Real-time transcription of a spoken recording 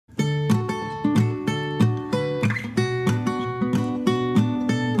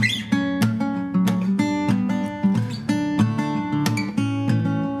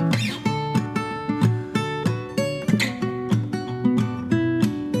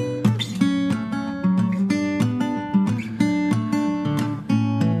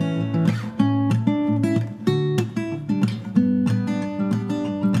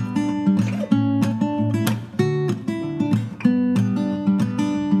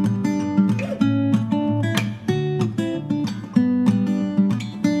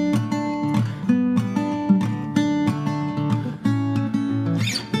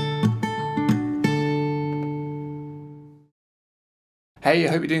Hey, I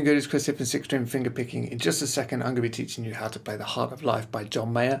hope you're doing good. It's Chris here from 6-string Fingerpicking. In just a second, I'm going to be teaching you how to play The Heart of Life by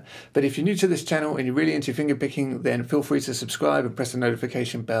John Mayer. But if you're new to this channel and you're really into fingerpicking, then feel free to subscribe and press the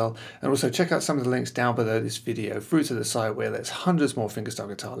notification bell. And also check out some of the links down below this video through to the site where there's hundreds more fingerstyle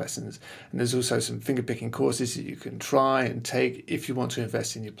guitar lessons. And there's also some fingerpicking courses that you can try and take if you want to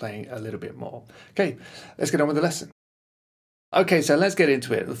invest in your playing a little bit more. Okay, let's get on with the lesson. Okay, so let's get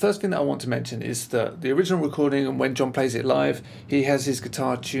into it. The first thing that I want to mention is that the original recording, and when John plays it live, he has his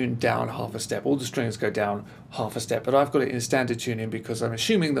guitar tuned down half a step. All the strings go down half a step, but I've got it in standard tuning because I'm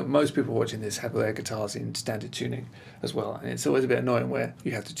assuming that most people watching this have their guitars in standard tuning as well. And it's always a bit annoying where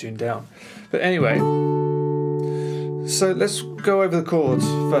you have to tune down. But anyway, so let's go over the chords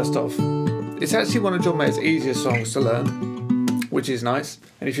first off. It's actually one of John Mayer's easiest songs to learn, which is nice.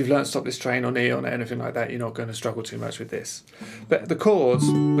 And if you've learned Stop This Train or Neon or anything like that, you're not going to struggle too much with this. But the chords,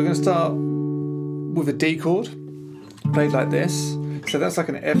 we're going to start with a D chord, played like this. So that's like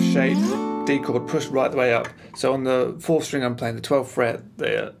an F shape D chord pushed right the way up. So on the 4th string I'm playing the 12th fret,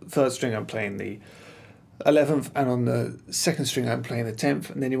 the 3rd string I'm playing the 11th, and on the 2nd string I'm playing the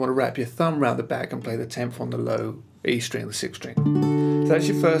 10th, and then you want to wrap your thumb around the back and play the 10th on the low E string, the 6th string. So that's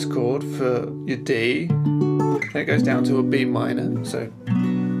your first chord for your D. Then it goes down to a B minor, so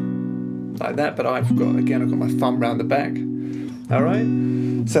like that, but I've got my thumb round the back.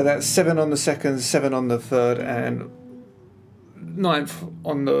 Alright, so that's 7 on the 2nd, 7 on the 3rd, and 9th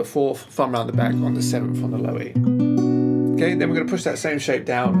on the 4th, thumb round the back on the 7th on the low E. Okay, then we're going to push that same shape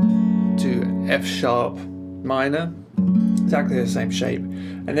down to F sharp minor, exactly the same shape.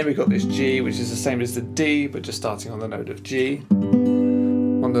 And then we've got this G, which is the same as the D, but just starting on the note of G,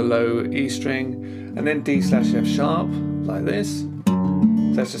 on the low E string, and then D slash F sharp, like this.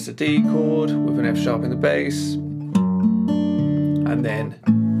 So that's just a D chord with an F sharp in the bass, and then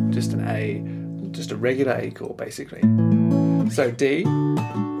just an A, just a regular A chord basically. So D, 2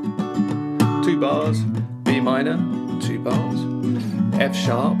 bars, B minor, 2 bars, F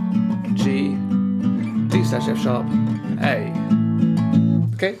sharp, G, D slash F sharp, A.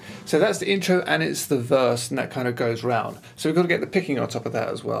 Okay, so that's the intro and it's the verse, and that kind of goes round. So we've got to get the picking on top of that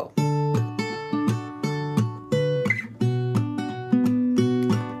as well.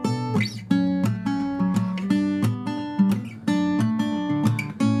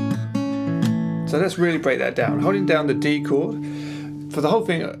 So let's really break that down. Holding down the D chord, for the whole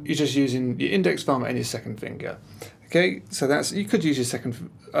thing you're just using your index thumb and your 2nd finger. Okay, so that's, you could use your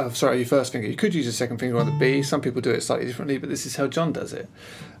your first finger. You could use your 2nd finger on the B. Some people do it slightly differently, but this is how John does it.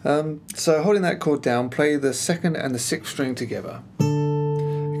 So holding that chord down, play the 2nd and the 6th string together.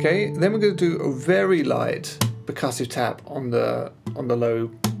 Okay, then we're going to do a very light percussive tap on the low,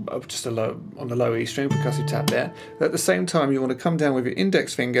 on the low E string, percussive tap there. At the same time, you want to come down with your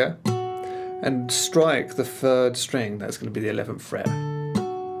index finger and strike the 3rd string. That's going to be the 11th fret,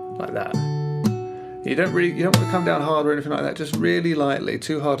 like that. You don't want to come down hard or anything like that, just really lightly.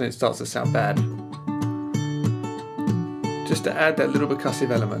 Too hard and it starts to sound bad. Just to add that little percussive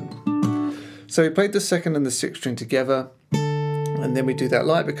element. So we played the 2nd and the 6th string together, and then we do that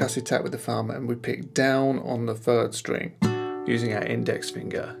light percussive tap with the thumb, and we pick down on the 3rd string using our index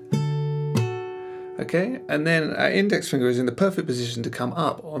finger. Okay, and then our index finger is in the perfect position to come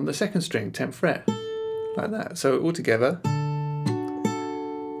up on the 2nd string, 10th fret, like that. So all together.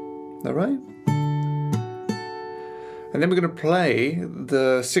 All right. And then we're going to play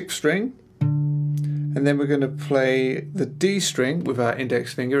the 6th string, and then we're going to play the D string with our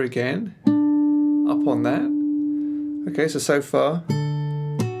index finger again, up on that. Okay, so far,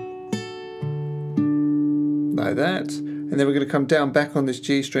 like that. And then we're going to come down back on this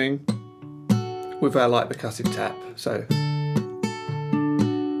G string with our light percussive tap. So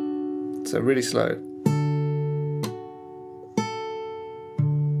really slow.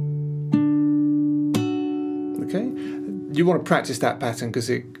 Okay, you want to practice that pattern because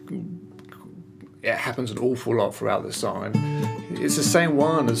it happens an awful lot throughout the song, and it's the same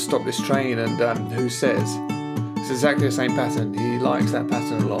one as Stop This Train and Who Says. It's exactly the same pattern. He likes that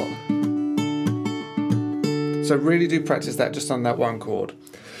pattern a lot. So really do practice that just on that one chord.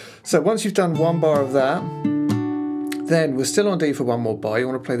 So once you've done 1 bar of that, then we're still on D for 1 more bar. You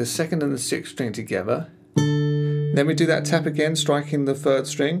want to play the 2nd and the 6th string together. Then we do that tap again, striking the 3rd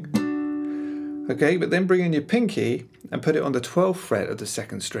string. Okay, but then bring in your pinky and put it on the 12th fret of the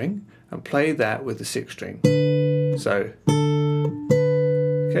 2nd string and play that with the 6th string. So,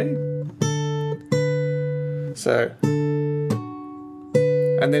 okay. So,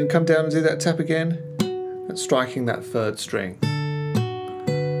 and then come down and do that tap again and striking that 3rd string.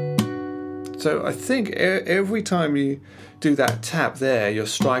 So I think every time you do that tap there, you're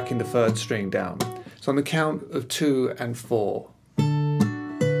striking the 3rd string down. So on the count of 2 and 4.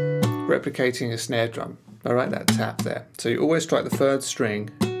 replicating a snare drum. All right, that tap there. So you always strike the third string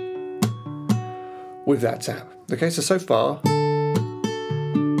with that tap. Okay, so far,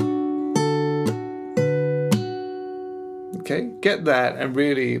 okay, get that, and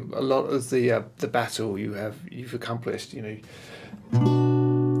really a lot of the battle you've accomplished, you know.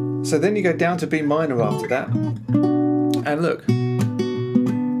 So then you go down to B minor after that, and look,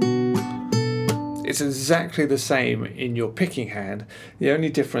 it's exactly the same in your picking hand. The only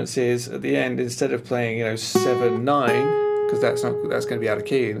difference is at the end, instead of playing, you know, 7, 9, because that's going to be out of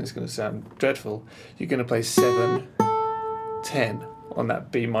key and it's going to sound dreadful, you're going to play 7, 10 on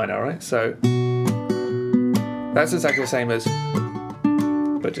that B minor, right? So that's exactly the same as,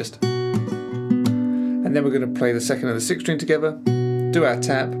 but just, and then we're going to play the second and the sixth string together, do our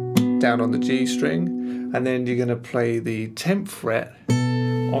tap down on the G string, and then you're going to play the 10th fret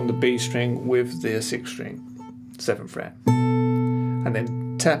on the B string with the 6th string, 7th fret, and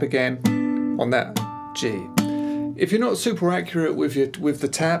then tap again on that G. If you're not super accurate with the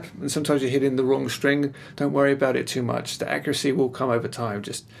tap, and sometimes you're hitting the wrong string, don't worry about it too much. The accuracy will come over time.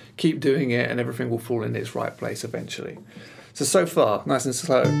 Just keep doing it and everything will fall in its right place eventually. So far, nice and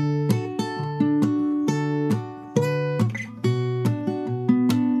slow.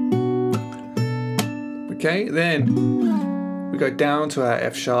 Okay, then we go down to our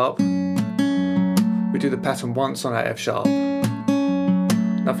F sharp. We do the pattern once on our F sharp.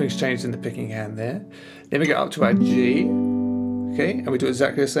 Nothing's changed in the picking hand there. Then we get up to our G, okay, and we do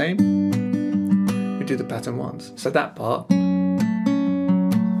exactly the same. We do the pattern once. So that part,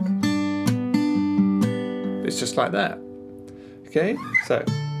 it's just like that. Okay, so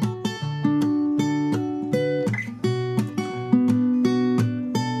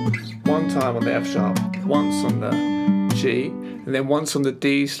one time on the F sharp, once on the G, and then once on the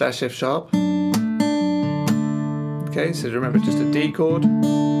D slash F sharp. Okay, so remember, just a D chord,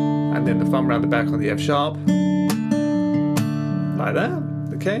 and then the thumb around the back on the F sharp, like that,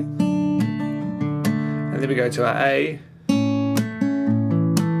 okay? And then we go to our A,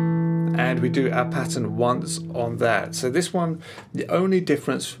 and we do our pattern once on that. So this one, the only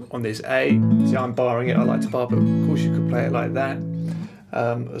difference on this A, see I'm barring it, I like to bar, but of course you could play it like that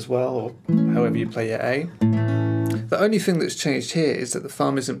as well, or however you play your A. The only thing that's changed here is that the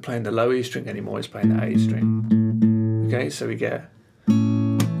thumb isn't playing the low E string anymore, it's playing the A string. Okay, so we get,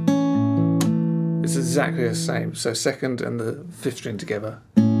 it's exactly the same. So second and the 5th string together.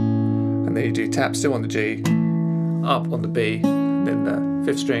 And then you do tap still on the G, up on the B, then the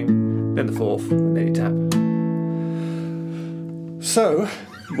 5th string, then the 4th, and then you tap. So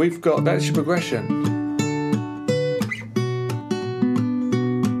we've got, that's your progression.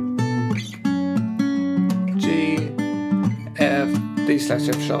 G, F, D slash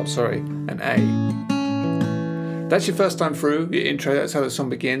F sharp, sorry, and A. That's your first time through, your intro, that's how the song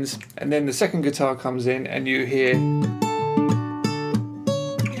begins. And then the second guitar comes in and you hear,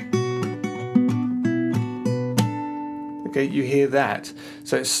 okay, you hear that.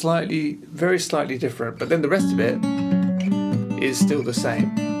 So it's slightly, very slightly different, but then the rest of it is still the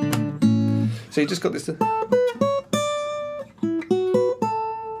same. So you just got this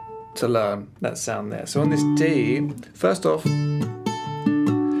to learn that sound there. So on this D, first off,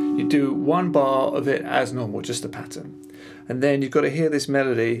 do one bar of it as normal, just the pattern, and then you've got to hear this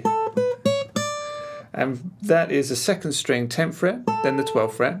melody, and that is the 2nd string 10th fret, then the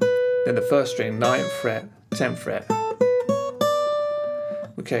 12th fret, then the 1st string 9th fret, 10th fret.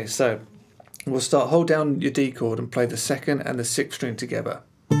 Okay, so we'll start, hold down your D chord and play the 2nd and the 6th string together.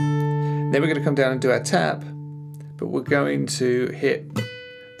 Then we're going to come down and do our tap, but we're going to hit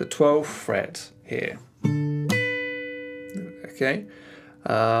the 12th fret here. Okay.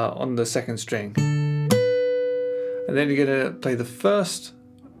 On the 2nd string, and then you're going to play the 1st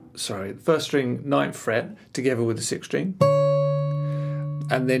string 9th fret together with the 6th string,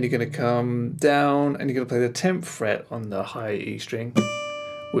 and then you're going to come down and you're going to play the 10th fret on the high E string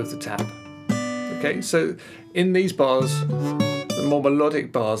with the tap. Okay, so in these bars, the more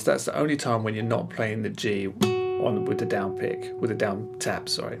melodic bars, that's the only time when you're not playing the G with the down pick, with the down tap,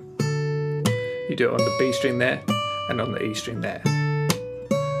 sorry. You do it on the B string there and on the E string there.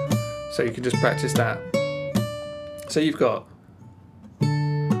 So you can just practice that. So you've got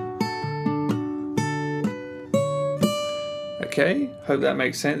okay, hope that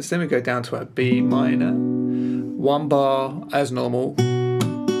makes sense. Then we go down to our B minor, one bar as normal,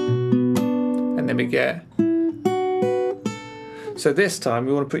 and then we get, so this time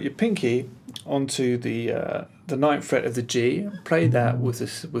we want to put your pinky onto the 9th fret of the G, play that with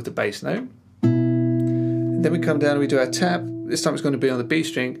the bass note. And then we come down and we do our tap. This time it's going to be on the B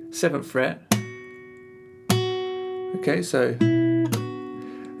string, 7th fret. Okay, so,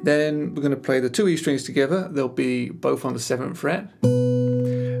 and Then we're going to play the 2 E strings together. They'll be both on the 7th fret.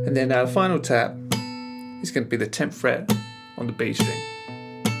 And then our final tap is going to be the 10th fret on the B string.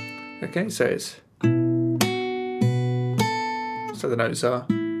 Okay, so the notes are.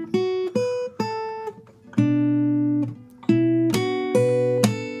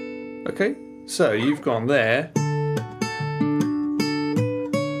 Okay, so you've gone there,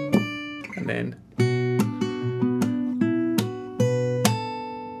 and then,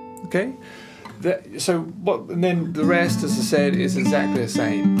 okay, and then the rest, as I said, is exactly the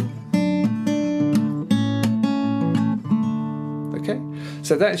same. Okay,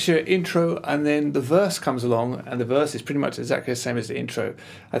 so that's your intro, and then the verse comes along, and the verse is pretty much exactly the same as the intro.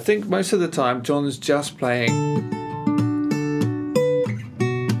 I think most of the time John's just playing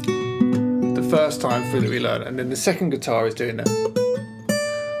first time through that we learn, and then the second guitar is doing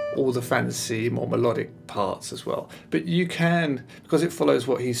all the fancy, more melodic parts as well. But you can, because it follows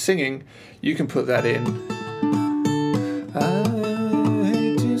what he's singing, you can put that in. I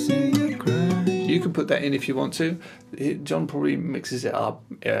hate to see you cry. You can put that in if you want to. John probably mixes it up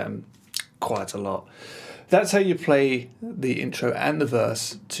quite a lot. That's how you play the intro and the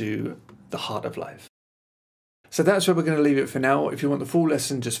verse to The Heart of Life. So that's where we're going to leave it for now. If you want the full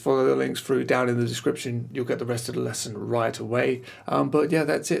lesson, just follow the links through down in the description. You'll get the rest of the lesson right away. But yeah,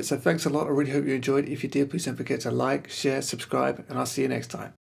 that's it. So thanks a lot. I really hope you enjoyed. If you did, please don't forget to like, share, subscribe, and I'll see you next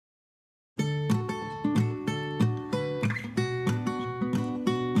time.